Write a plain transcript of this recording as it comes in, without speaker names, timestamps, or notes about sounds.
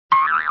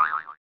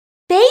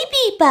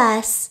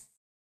BabyBus.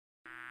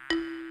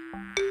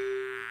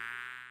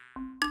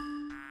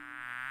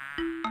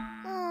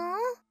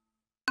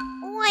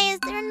 Why is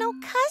there no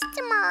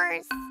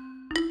customers?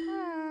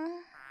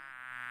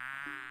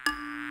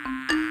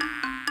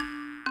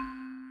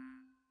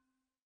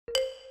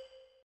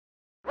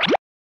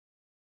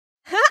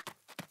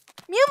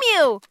 Mew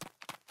Mew!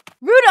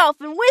 Rudolph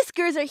and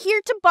Whiskers are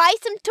here to buy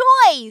some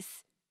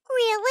toys!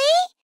 Really?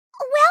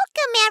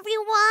 Welcome,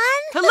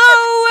 everyone!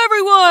 Hello,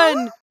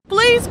 everyone!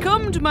 Please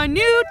come to my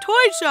new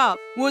toy shop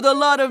with a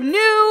lot of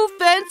new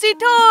fancy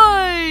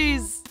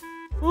toys!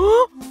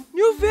 Huh?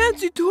 New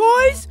fancy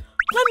toys?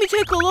 Let me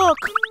take a look.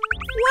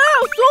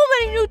 Wow, so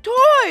many new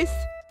toys!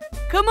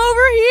 Come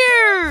over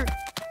here!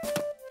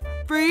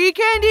 Free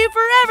candy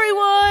for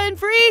everyone!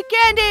 Free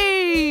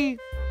candy!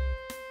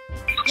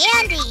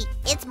 Candy!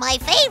 It's my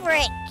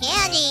favorite!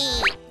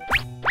 Candy!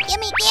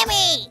 Gimme,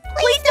 gimme!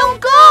 Please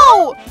don't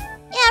go!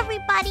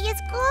 Everybody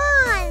is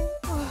gone!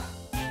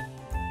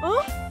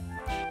 Huh?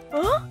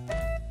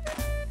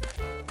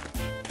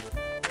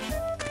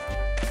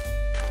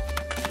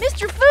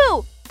 Mr.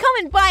 Fu, come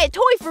and buy a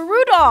toy for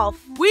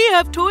Rudolph! We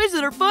have toys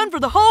that are fun for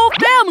the whole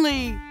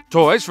family!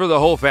 Toys for the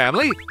whole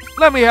family?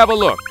 Let me have a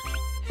look.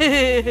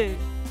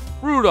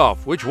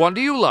 Rudolph, which one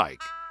do you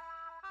like?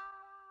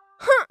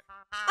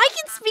 I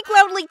can speak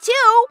loudly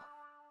too!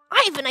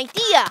 I have an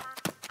idea!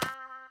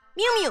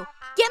 Mew Mew,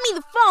 get me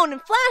the phone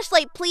and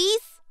flashlight,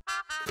 please!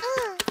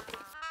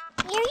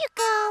 Here you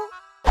go.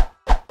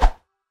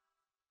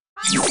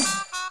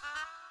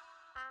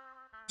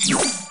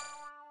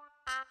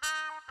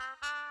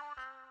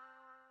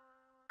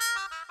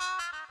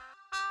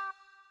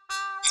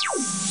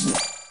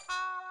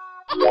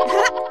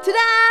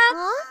 Ta-da!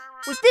 Huh?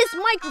 With this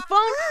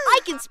microphone, I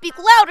can speak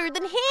louder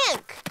than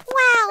Hank!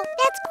 Wow,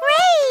 that's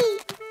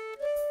great!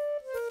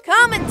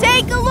 Come and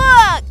take a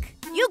look!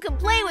 You can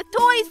play with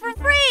toys for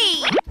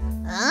free!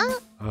 Huh?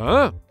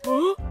 Huh?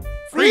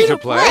 Free to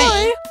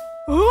play?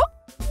 Huh?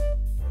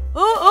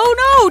 Oh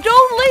no,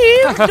 don't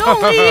leave!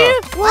 Don't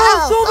leave!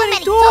 Wow, so many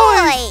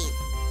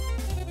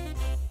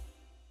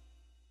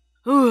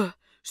toys!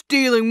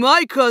 Stealing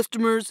my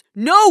customers?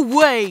 No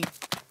way!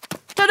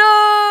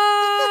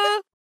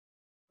 Ta-da!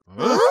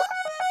 Huh?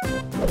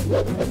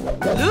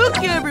 Look,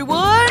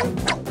 everyone!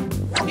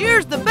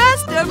 Here's the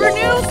best ever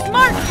new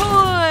smart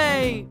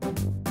toy!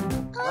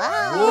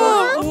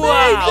 Wow!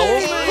 Wow,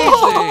 amazing!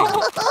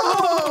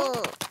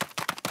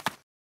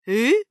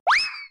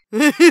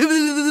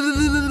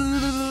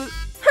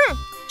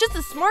 Just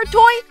a smart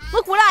toy?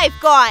 Look what I've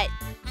got!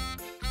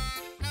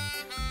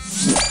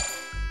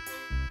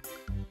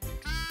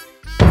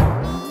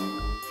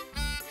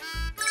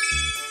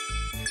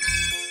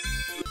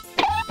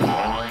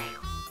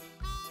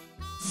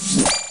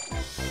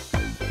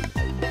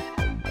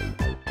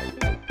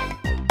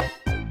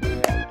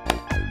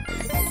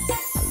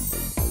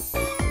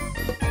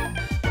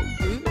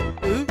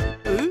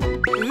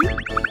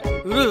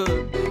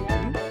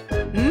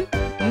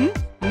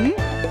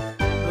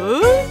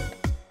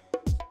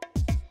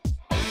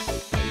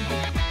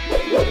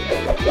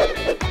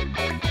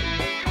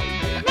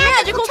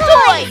 Magical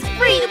toys!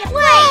 Free to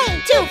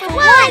play! 2 for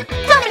 1!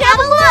 Come and have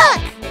a look!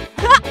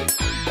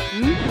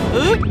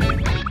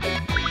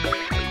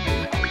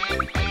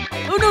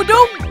 Oh no,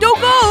 don't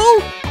go!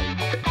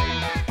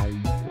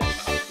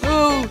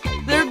 Oh,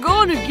 they're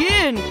gone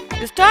again.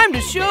 It's time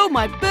to show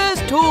my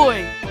best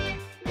toy.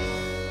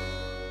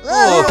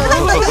 Huh?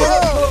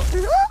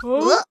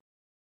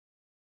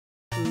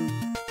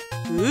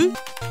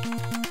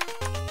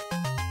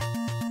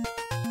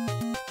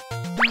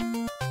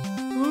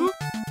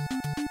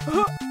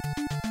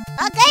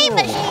 A game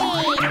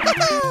machine!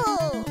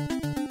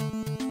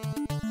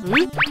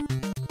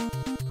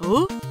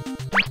 Huh?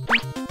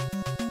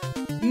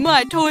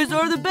 My toys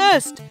are the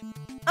best.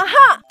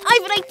 Aha! I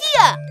have an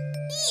idea!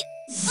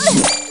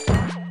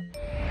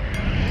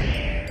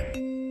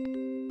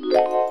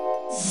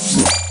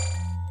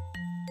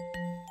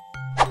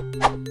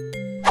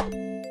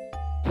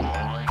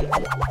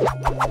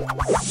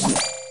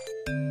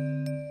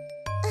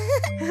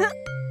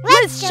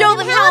 Let's show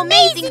them how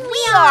amazing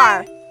we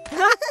are!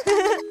 Huh?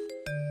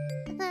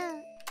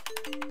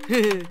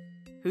 Hey,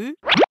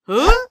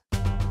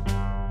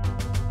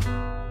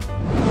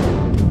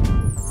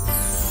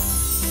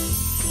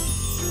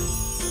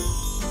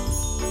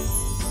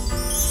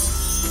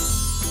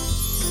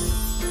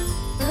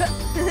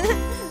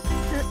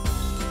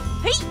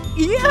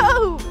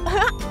 yo!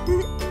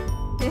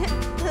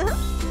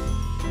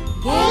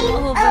 Game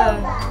over!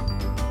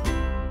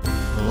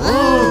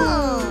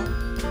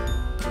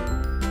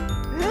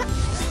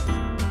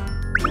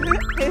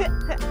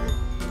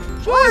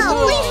 Wow,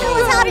 please show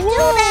us how to do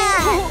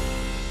that!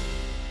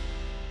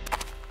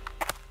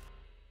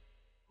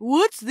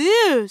 What's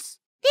this?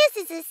 This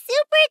is a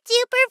super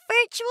duper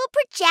virtual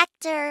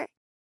projector.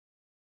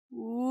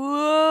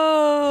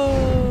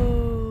 Whoa!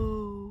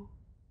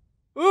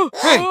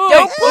 Hey,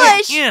 Don't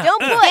push! yeah.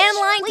 Don't push! Stand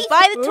in line to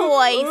buy the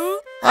toys!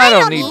 I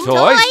don't need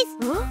toys.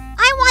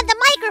 I want the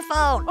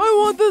microphone. I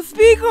want the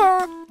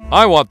speaker!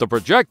 I want the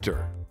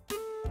projector.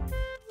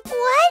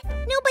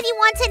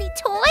 wants any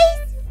toys?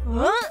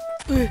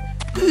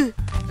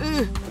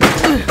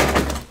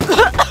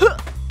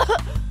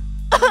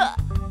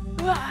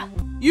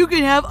 You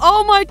can have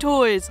all my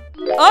toys.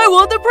 I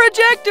want the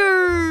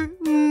projector.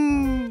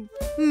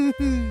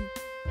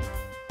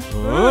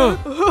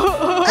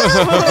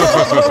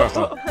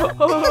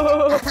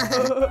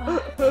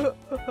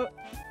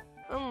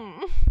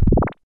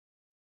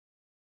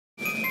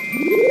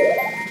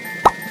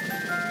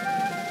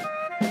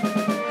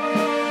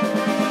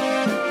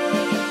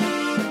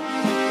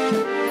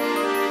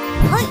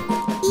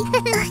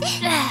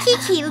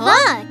 Kiki,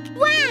 look!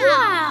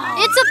 Wow!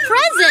 It's a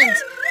present!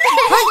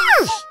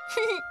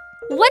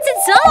 What's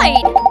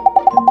inside?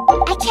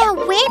 I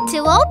can't wait to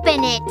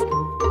open it.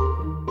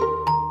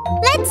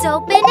 Let's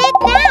open it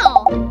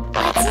now.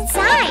 What's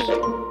inside?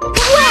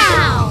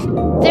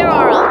 Wow! There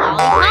are a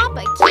lollipop,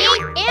 a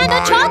cake, and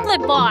a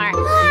chocolate bar.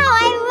 Wow,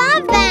 I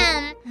love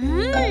them.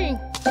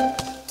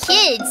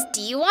 Kids,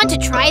 do you want to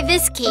try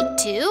this cake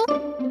too?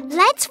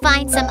 Let's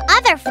find some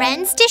other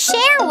friends to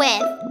share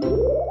with.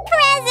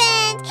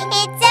 Present!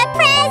 It's a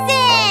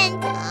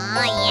present!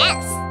 Oh,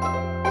 yes.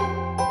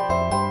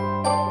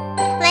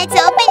 Let's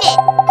open it.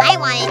 I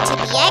want it to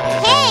be a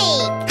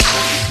cake.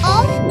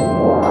 Oh,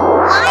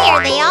 why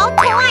are they all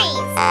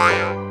toys?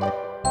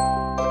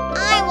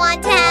 I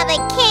want to have a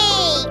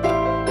cake.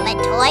 But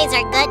toys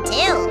are good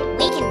too.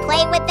 We can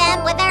play with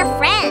them with our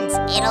friends.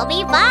 It'll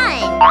be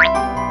fun.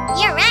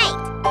 You're right.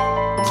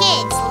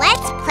 Kids,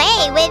 let's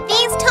play with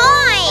these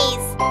toys.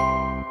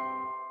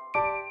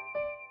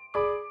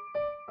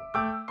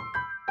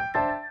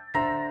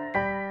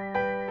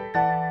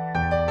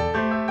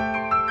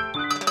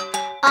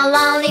 A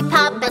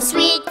lollipop, a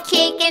sweet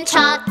cake, and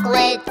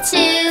chocolate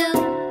too.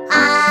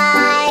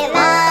 I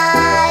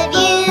love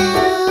you.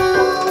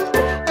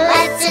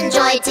 Let's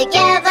enjoy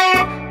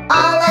together,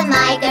 all of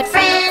my good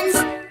friends.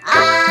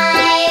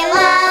 I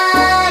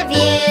love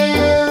you.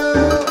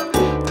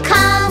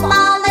 Come,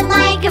 all of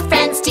my good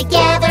friends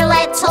together.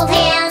 Let's hold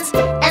hands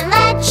and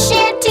let's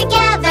share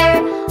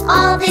together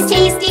all this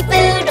tasty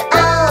food.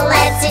 Oh,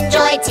 let's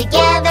enjoy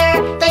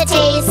together the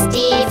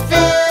tasty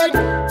food.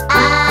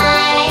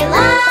 I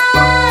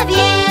love you.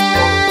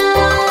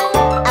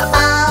 A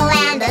ball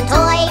and a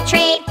toy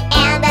train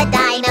and a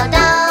dino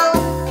doll.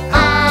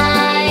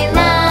 I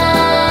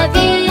love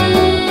you.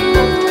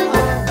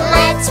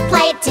 Let's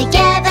play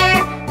together,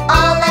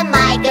 all of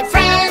my good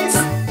friends.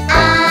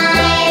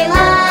 I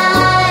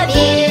love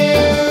you.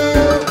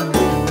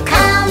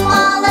 Come,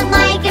 all of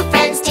my good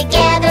friends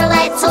together.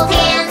 Let's hold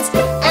hands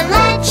and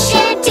let's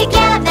share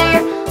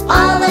together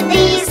all of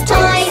these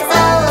toys.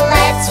 Oh,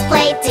 let's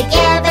play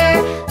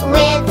together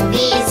with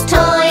these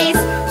toys.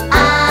 I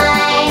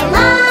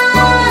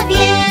love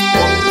you.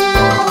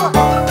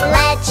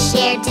 Let's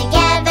share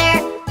together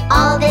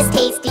all this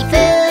tasty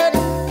food.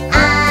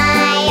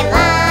 I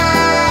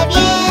love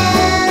you.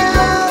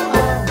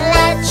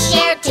 Let's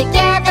share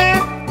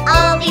together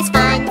all these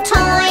fun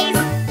toys.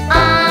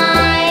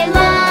 I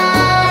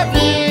love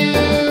you.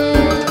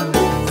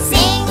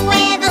 Sing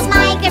with us,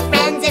 my good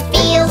friends, it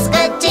feels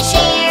good to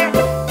share.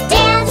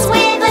 Dance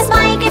with us,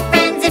 my good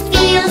friends, it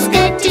feels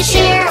good to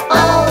share.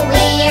 Oh,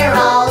 we're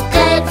all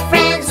good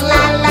friends,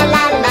 la la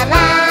la la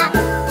la.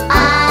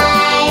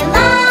 I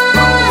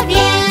love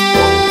you.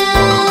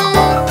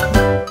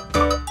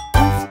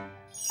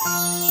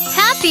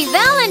 Happy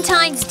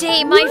Valentine's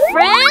Day, my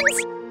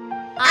friends!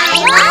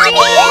 I love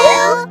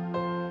you.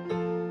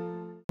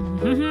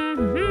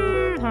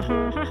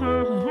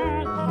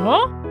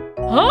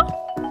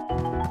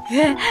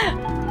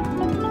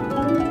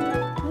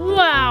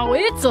 Wow,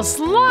 it's a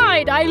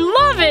slide! I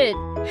love it!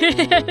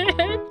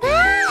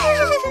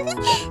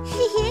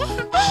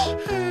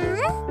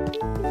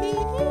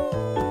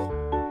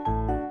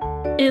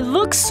 It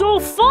looks so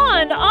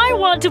fun! I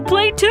want to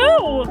play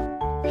too!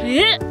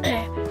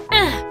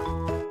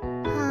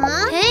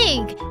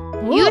 Hank,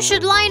 you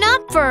should line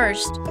up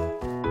first.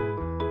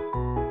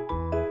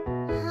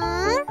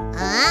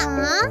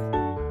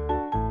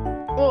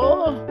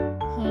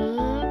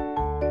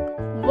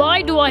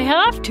 Why do I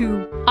have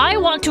to? I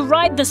want to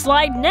ride the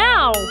slide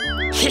now!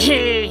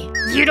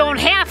 You don't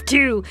have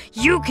to!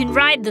 You can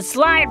ride the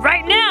slide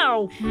right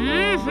now!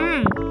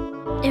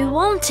 It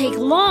won't take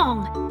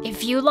long.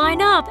 If you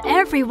line up,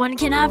 everyone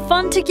can have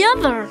fun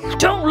together.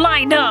 Don't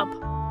line up!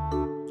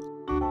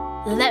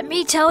 Let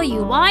me tell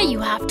you why you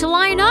have to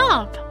line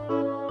up.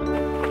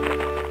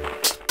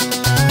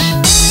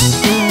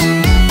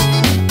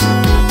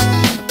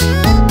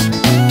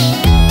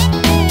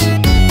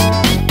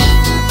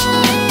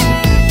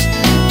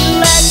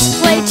 Let's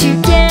play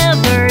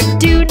together.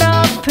 Do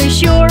not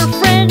push your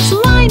friends.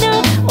 Line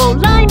up, oh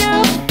line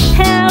up.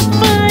 Have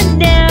fun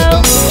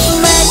now.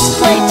 Let's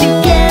play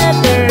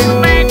together.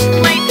 Let's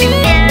play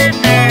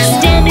together.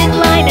 Stand in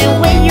line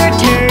and wait your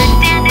turn.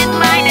 Stand in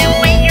line and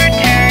wait your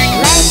turn.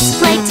 Let's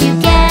play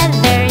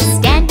together.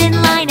 Stand in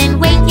line and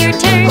wait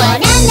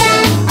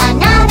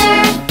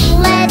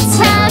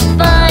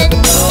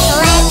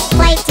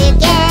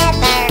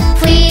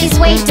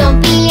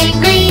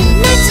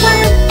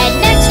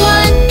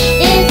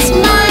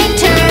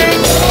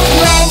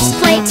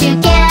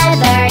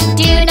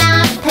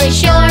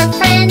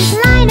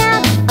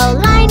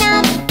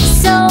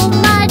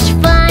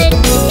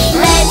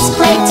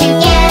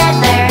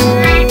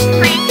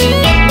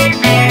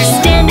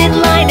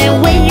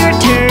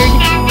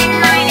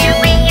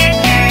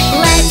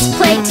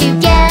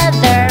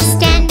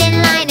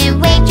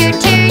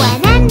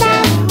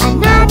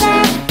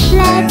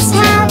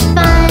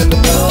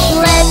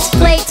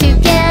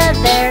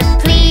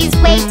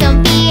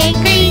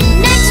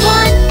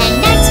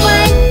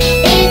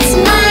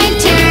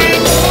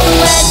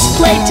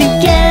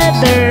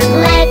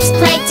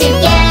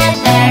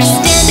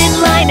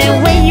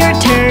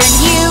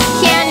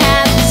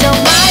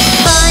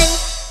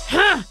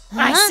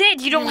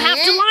said you don't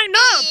have to line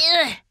up.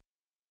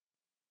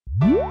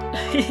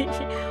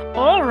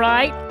 All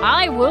right,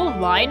 I will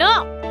line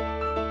up.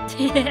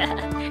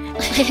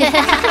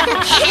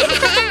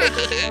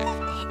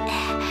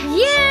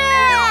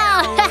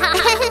 Yeah!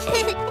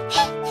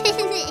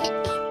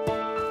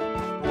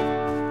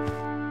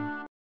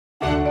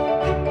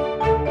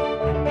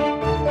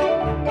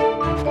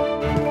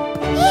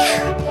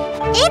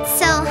 It's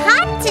so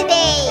hot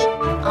today.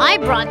 I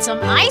brought some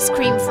ice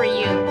cream for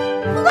you.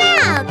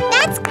 Wow,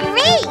 that's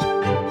great.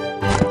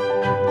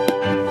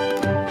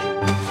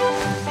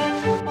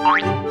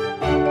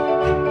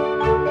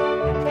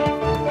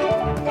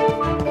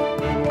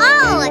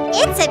 Oh,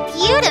 it's a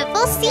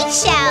beautiful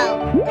seashell.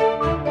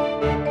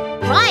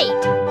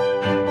 Right.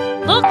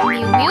 Look,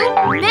 Mew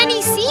Mew,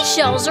 many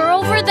seashells are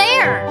over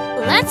there.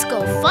 Let's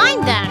go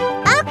find them.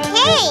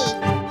 Okay.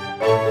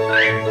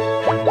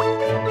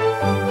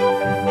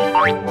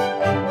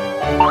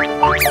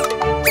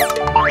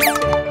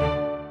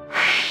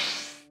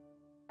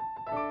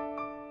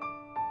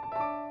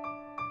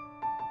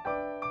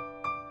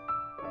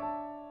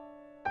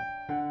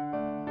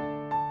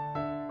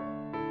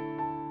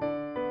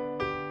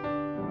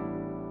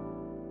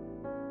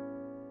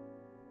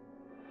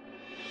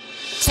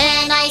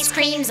 Ice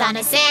creams on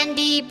a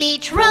sandy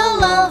beach.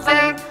 Roll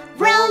over,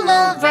 roll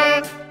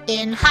over.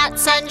 In hot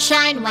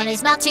sunshine, one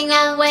is melting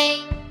away.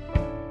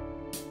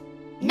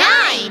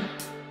 9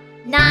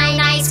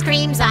 ice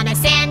creams on a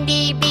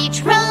sandy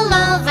beach. Roll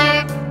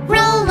over,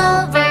 roll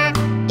over.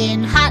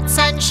 In hot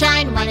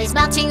sunshine, one is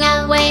melting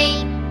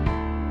away.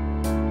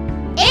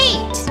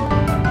 8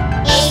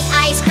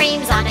 ice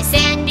creams on a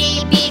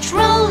sandy beach.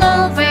 Roll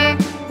over,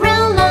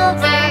 roll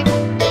over.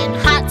 In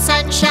hot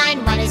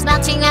sunshine, one is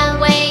melting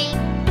away.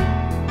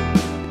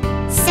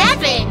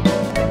 7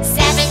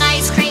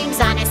 ice creams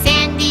on a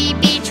sandy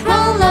beach.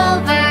 Roll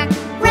over,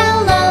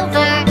 roll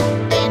over.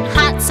 In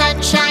hot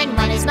sunshine,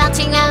 one is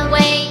melting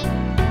away.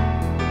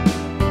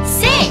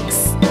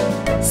 6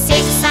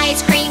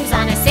 ice creams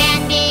on a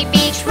sandy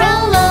beach.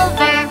 Roll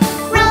over,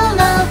 roll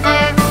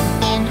over.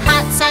 In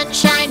hot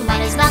sunshine,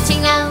 one is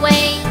melting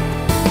away.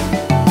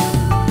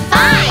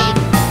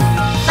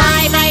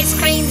 5 ice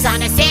creams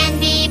on a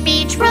sandy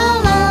beach.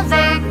 Roll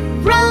over,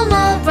 roll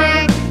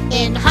over.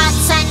 In hot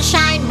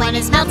sunshine, one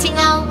is melting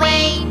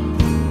away.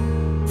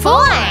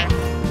 4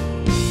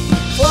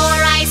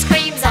 ice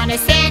creams on a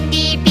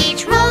sandy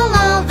beach. Roll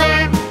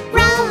over,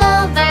 roll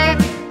over.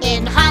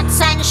 In hot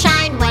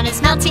sunshine, one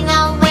is melting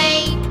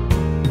away.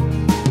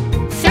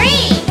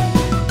 3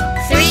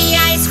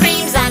 ice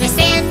creams on a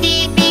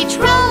sandy beach.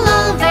 Roll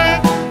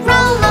over,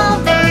 roll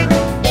over.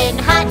 In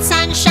hot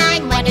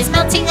sunshine, one is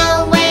melting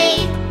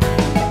away.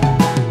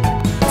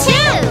 2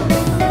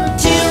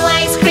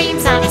 ice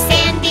creams on a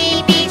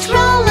sandy beach.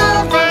 Roll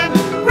over,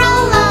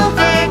 roll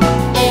over.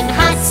 In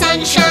hot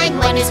sunshine,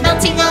 one is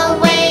melting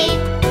away.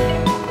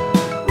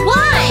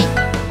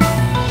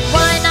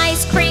 1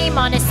 ice cream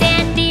on a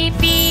sandy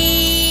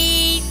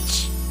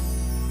beach.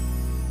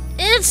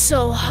 It's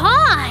so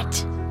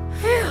hot.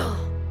 Phew.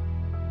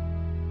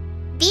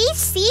 These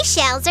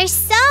seashells are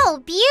so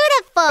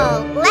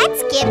beautiful.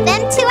 Let's give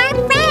them to our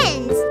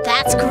friends.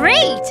 That's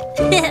great.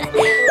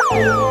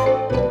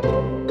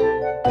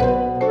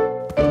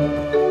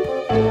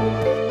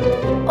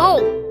 Oh,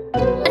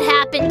 what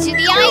happened to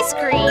the ice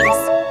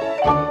creams?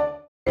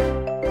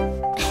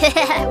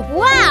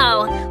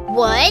 Wow!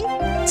 1,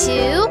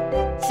 2,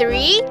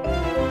 3,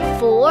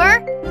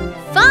 4,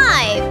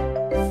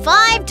 5.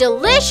 5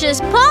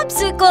 delicious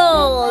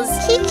popsicles!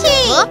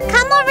 Kiki,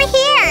 come over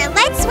here.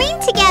 Let's swing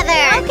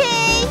together.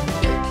 Okay.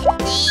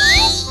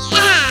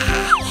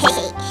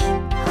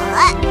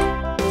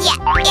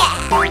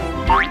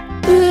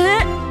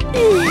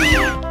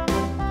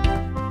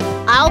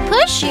 I'll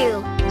push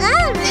you.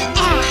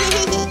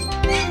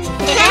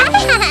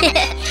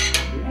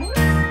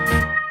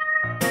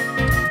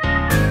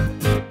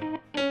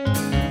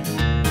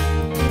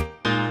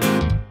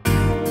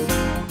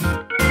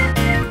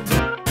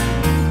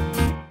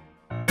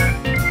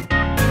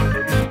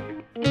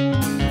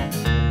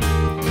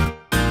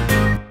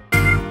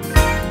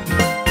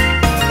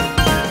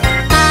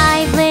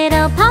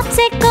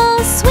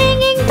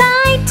 Swinging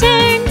by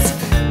turns,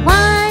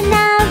 one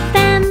of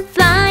them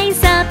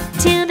flies up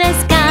to the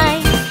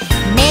sky,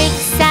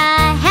 makes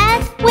a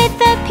hat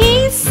with a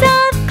piece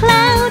of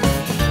cloud.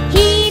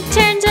 He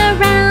turns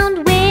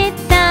around with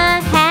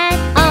the hat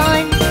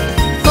on.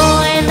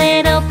 4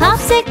 little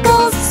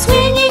popsicles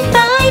swinging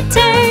by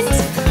turns,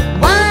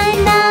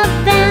 one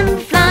of them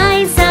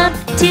flies up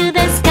to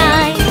the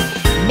sky,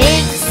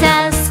 makes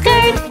a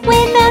skirt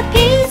with a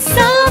piece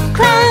of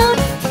cloud.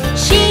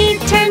 She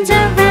turns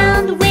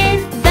around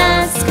with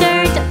the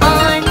skirt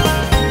on.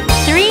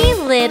 3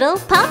 little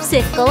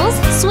popsicles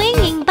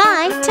swinging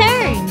by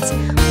turns,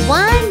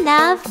 one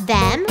of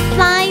them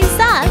flies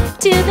up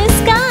to the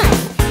sky,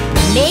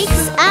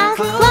 makes a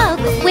cloak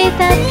with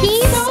a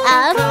piece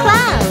of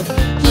cloud.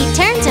 He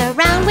turns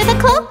around with a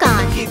cloak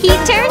on. He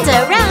turns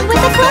around with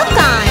a cloak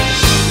on.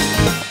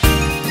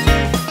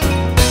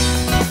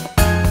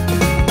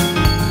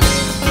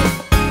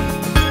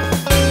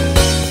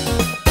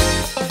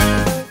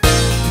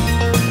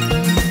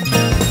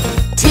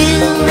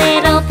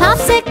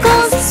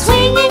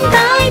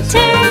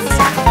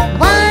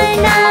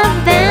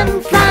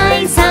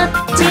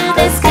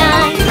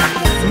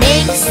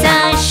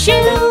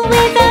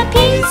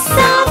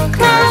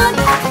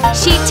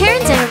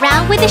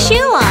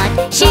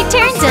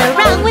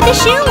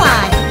 shoe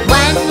on.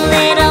 One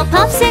little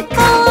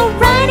popsicle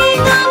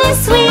riding on a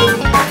swing,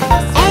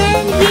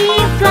 and he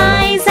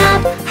flies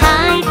up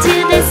high to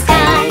the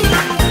sky.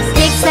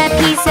 Sticks a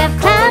piece of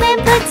cloud and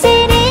puts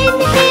it in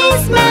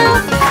his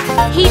mouth.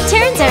 He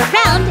turns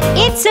around,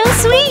 it's so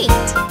sweet.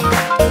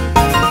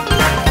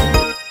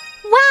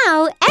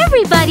 Wow,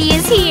 everybody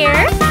is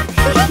here.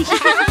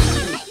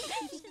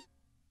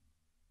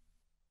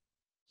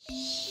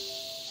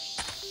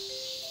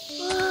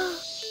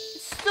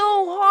 So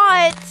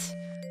hot.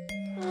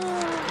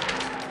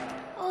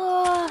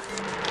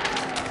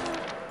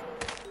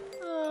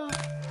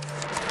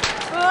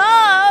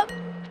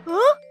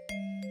 Huh?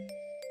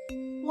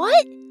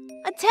 What?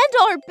 A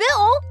 $10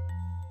 bill?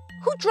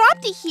 Who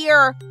dropped it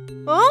here?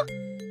 Huh?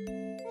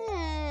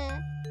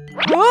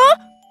 Huh?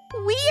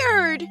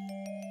 Weird.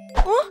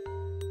 Huh?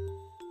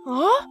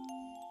 Huh?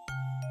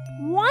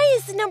 Why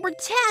is the number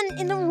 10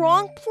 in the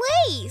wrong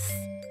place?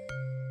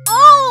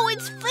 Oh,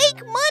 it's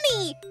fake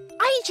money!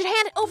 I should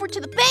hand it over to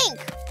the bank.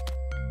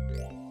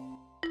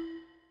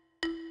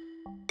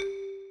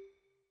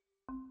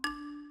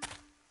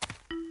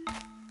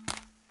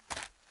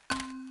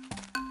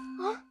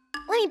 Huh?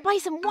 Let me buy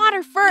some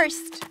water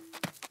first.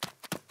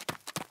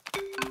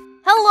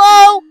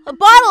 Hello? A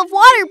bottle of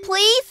water,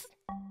 please?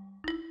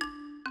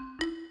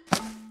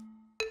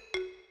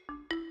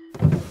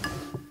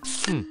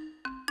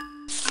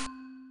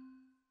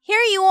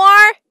 Here you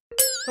are.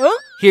 Huh?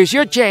 Here's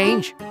your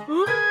change.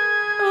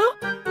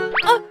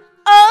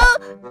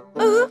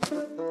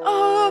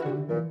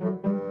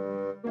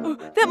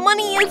 That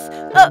money is,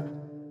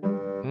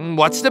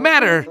 What's the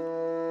matter?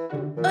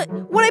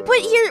 what I put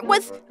here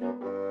was,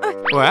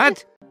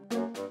 What?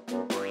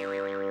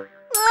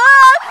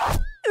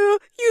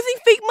 using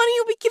fake money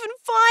you'll be given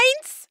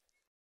fines?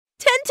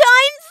 10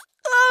 times?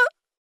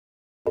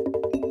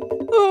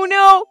 Oh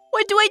no,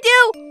 what do I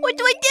do? What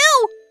do I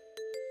do?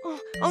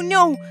 Oh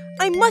no,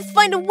 I must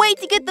find a way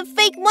to get the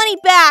fake money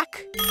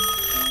back.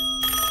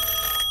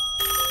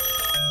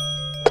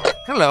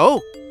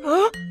 Hello?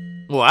 Huh?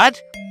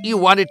 What? You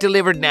want it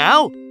delivered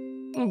now?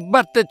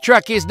 But the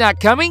truck is not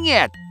coming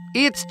yet.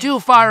 It's too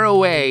far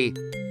away.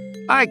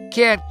 I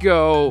can't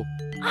go.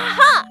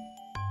 Aha!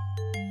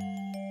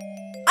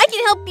 I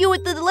can help you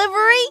with the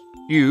delivery.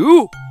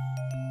 You?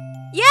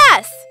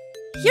 Yes!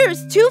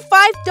 Here's 2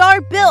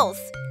 $5 bills.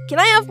 Can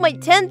I have my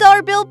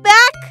 $10 bill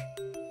back?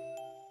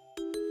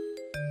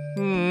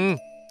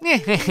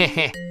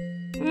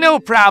 No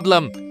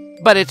problem.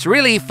 But it's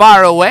really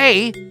far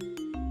away.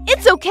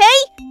 It's okay.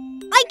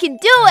 I can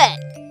do it.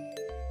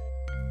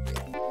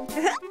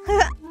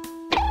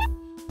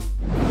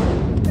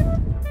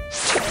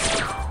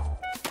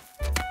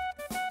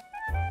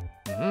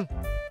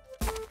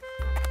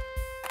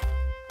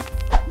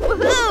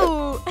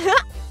 Woohoo!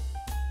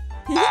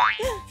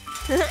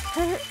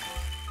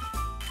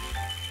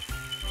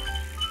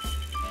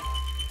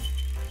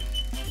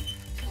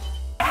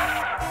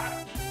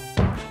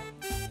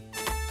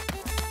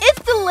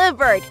 It's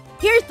delivered.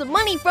 Here's the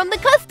money from the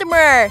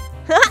customer.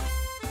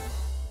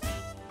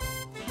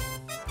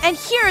 And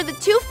here are the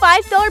 2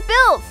 $5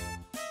 bills.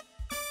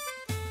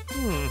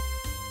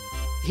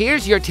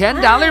 Here's your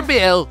 $10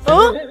 bill.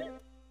 Huh?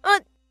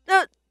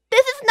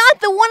 This is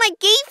not the one I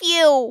gave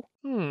you.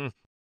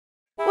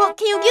 Well,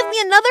 can you give me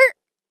another?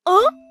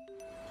 Huh?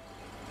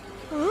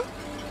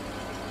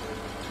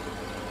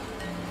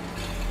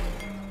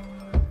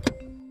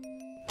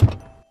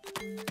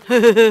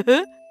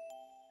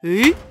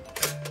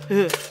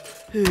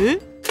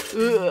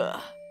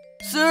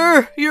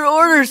 Sir, your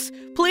orders.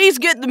 Please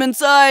get them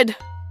inside.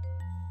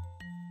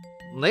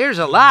 There's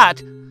a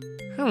lot.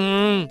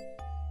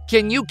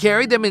 Can you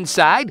carry them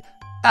inside?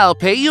 I'll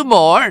pay you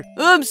more.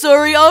 I'm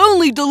sorry, I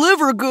only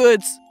deliver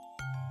goods.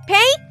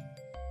 Pay?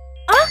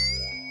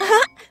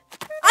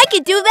 I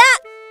can do that.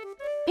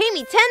 Pay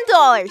me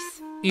 $10.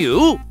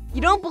 You?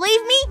 You don't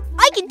believe me?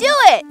 I can do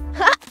it.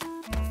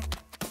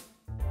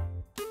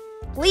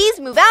 Please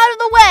move out of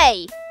the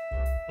way.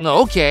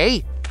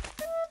 Okay.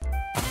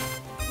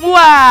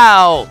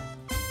 Wow!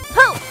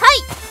 Ho, hi,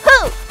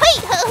 ho, hi,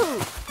 ho.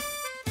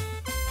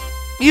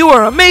 You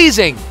are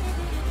amazing!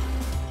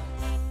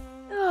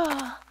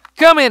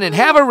 Come in and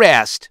have a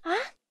rest.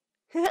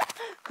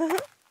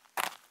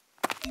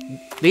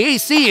 The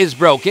AC is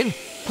broken.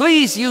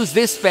 Please use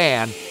this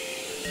fan.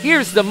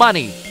 Here's the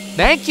money.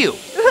 Thank you.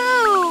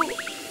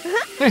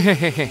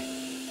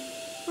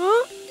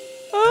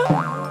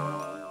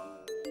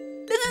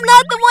 This is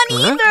not the one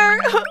either.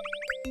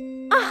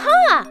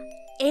 Aha!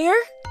 Air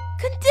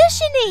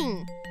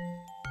conditioning.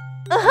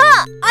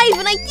 Aha! I have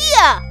an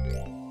idea.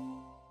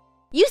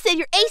 You said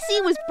your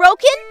AC was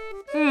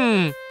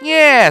broken?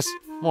 Yes.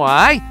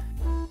 Why?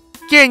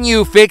 Can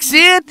you fix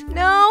it?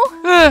 No.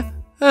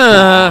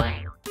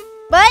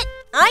 But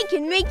I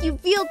can make you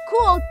feel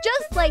cool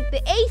just like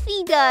the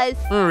AC does.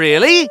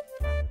 Really?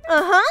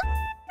 Uh-huh.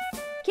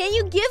 Can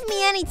you give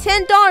me any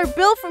 $10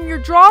 bill from your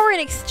drawer in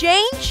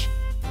exchange?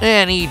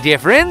 Any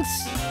difference?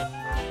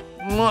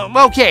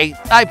 Okay,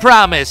 I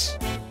promise.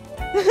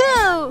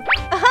 Aha!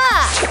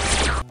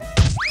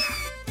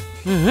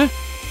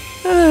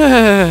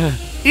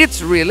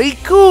 It's really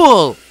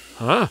cool.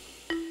 Huh?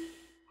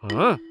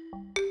 Huh?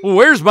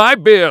 Where's my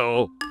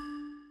bill?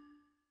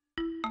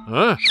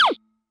 Huh?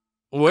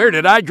 Where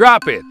did I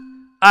drop it?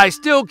 I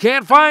still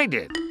can't find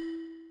it.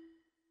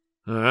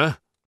 Huh?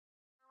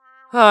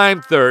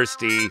 I'm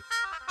thirsty.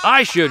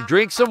 I should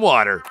drink some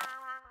water.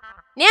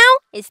 Now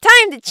it's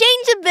time to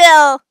change the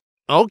bill.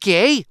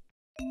 Okay.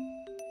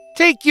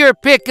 Take your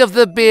pick of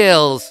the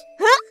bills.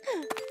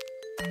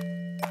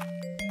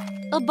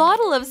 A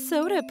bottle of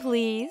soda,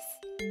 please.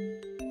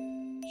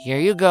 Here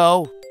you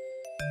go.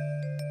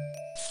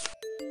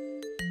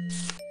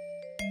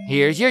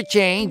 Here's your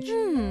change.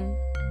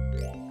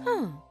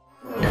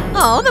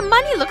 Oh, the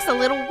money looks a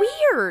little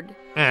weird.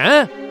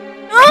 Huh?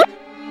 Huh?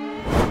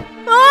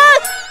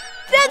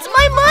 That's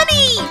my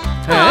money!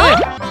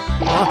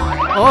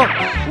 Oh,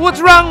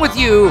 what's wrong with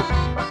you?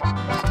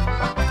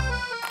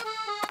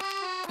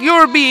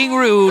 You're being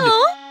rude.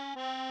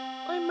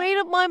 I made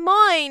up my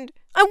mind.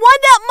 I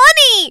want that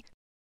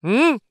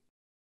money!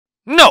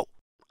 No,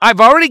 I've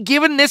already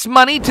given this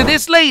money to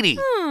this lady.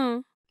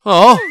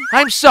 Oh,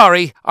 I'm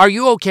sorry. Are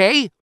you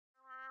okay?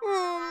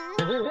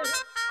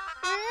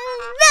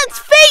 That's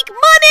fake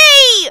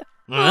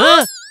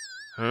money!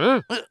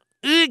 Huh?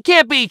 It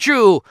can't be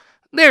true.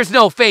 There's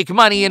no fake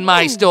money in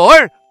my store.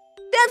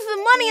 That's the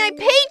money I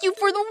paid you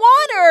for the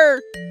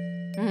water.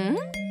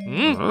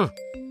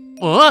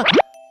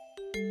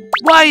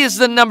 Why is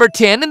the number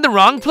 10 in the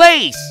wrong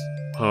place?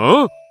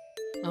 Huh?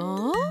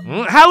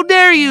 How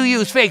dare you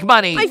use fake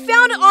money? I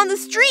found it on the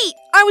street.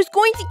 I was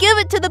going to give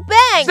it to the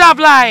bank. Stop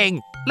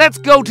lying! Let's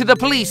go to the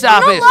police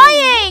I'm office. not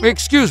lying!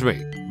 Excuse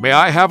me, may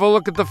I have a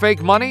look at the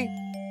fake money?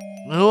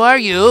 Who are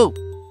you?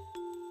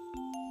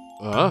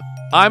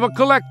 I'm a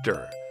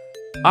collector.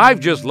 I've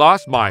just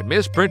lost my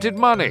misprinted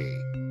money.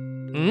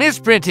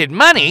 Misprinted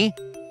money?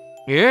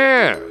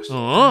 Yes,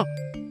 Huh?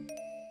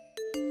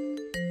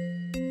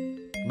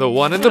 the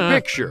one in the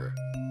picture.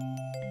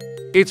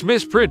 It's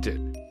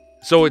misprinted,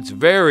 so it's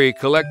very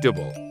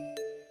collectible.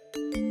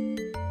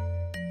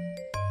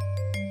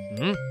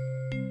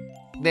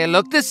 They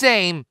look the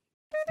same.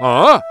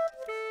 Huh?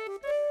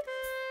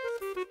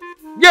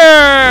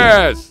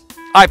 Yes!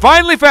 I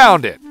finally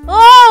found it.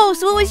 Oh,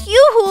 so it was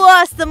you who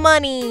lost the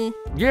money.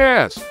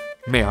 Yes.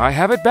 May I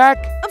have it back?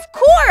 Of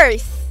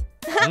course.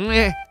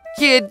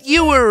 Kid,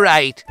 you were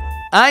right.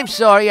 I'm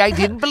sorry I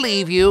didn't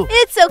believe you.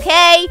 It's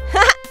okay.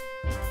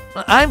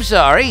 I'm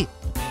sorry.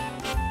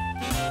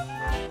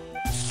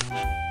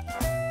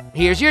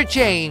 Here's your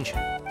change.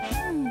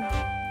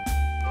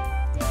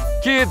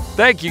 Kid,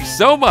 thank you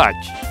so much.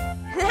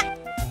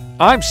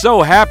 I'm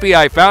so happy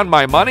I found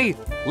my money.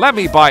 Let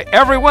me buy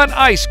everyone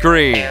ice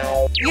cream.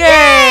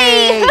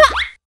 Yay!